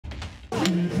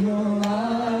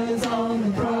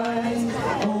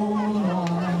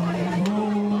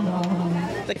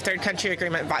third country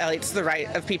agreement violates the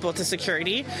right of people to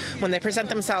security when they present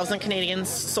themselves on Canadian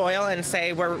soil and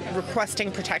say we're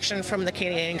requesting protection from the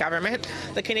Canadian government.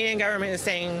 The Canadian government is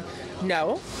saying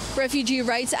no. Refugee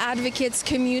rights advocates,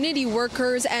 community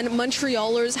workers, and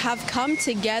Montrealers have come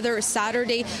together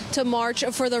Saturday to march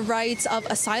for the rights of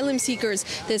asylum seekers.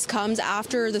 This comes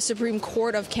after the Supreme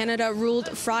Court of Canada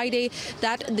ruled Friday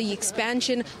that the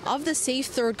expansion of the Safe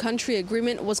Third Country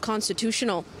Agreement was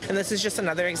constitutional. And this is just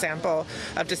another example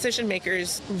of decision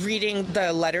makers reading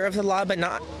the letter of the law but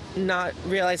not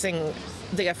realizing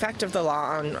the effect of the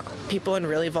law on people in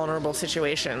really vulnerable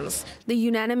situations. The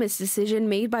unanimous decision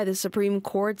made by the Supreme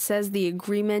Court says the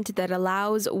agreement that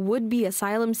allows would-be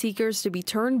asylum seekers to be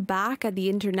turned back at the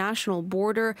international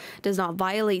border does not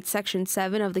violate Section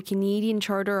 7 of the Canadian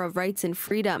Charter of Rights and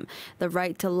Freedom, the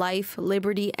right to life,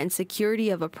 liberty, and security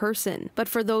of a person. But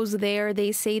for those there,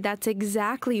 they say that's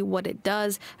exactly what it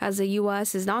does, as the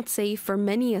U.S. is not safe for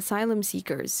many asylum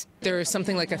seekers. There are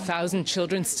something like 1,000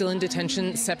 children still in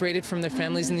detention, separated from their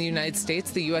families in the United States.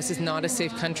 The U.S. is not a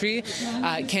safe country.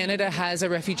 Canada has a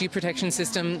refugee protection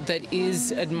system that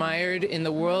is admired in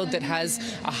the world, that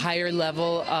has a higher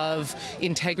level of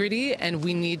integrity, and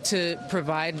we need to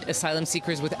provide asylum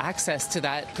seekers with access to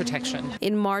that protection.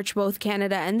 In March, both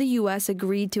Canada and the U.S.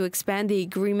 agreed to expand the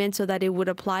agreement so that it would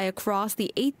apply across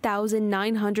the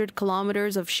 8,900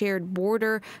 kilometers of shared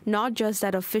border, not just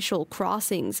at official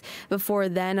crossings. Before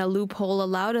then, a loophole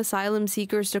allowed asylum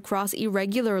seekers to cross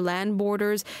irregular land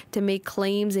borders to make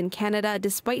claims in Canada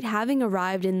despite having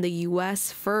arrived in the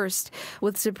U.S. first.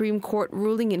 With Supreme Court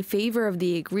ruling in favor of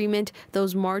the agreement,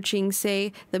 those marching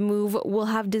say the move will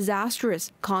have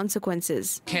disastrous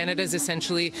consequences. Canada is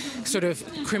essentially sort of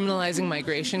criminalizing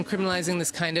migration, criminalizing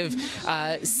this kind of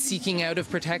seeking out of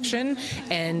protection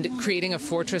and creating a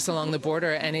fortress along the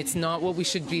border, and it's not what we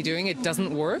should be doing. It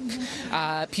doesn't work.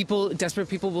 Desperate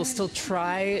people will still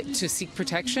try to seek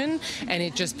protection, and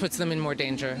it just puts them in more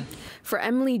danger. For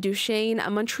Emily Duchesne, a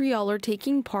Montrealer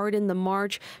taking part in the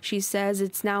march, she says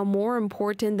it's now more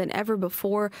important than ever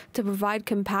before to provide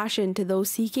compassion to those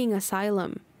seeking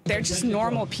asylum. They're just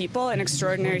normal people in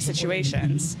extraordinary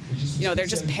situations. You know, they're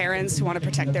just parents who want to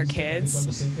protect their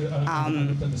kids.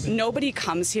 Nobody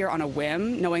comes here on a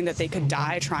whim knowing that they could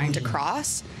die trying to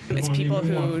cross. It's people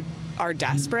who are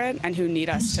desperate and who need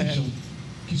us to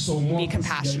be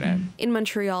compassionate. In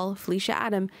Montreal, Felisha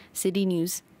Adam, City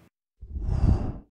News.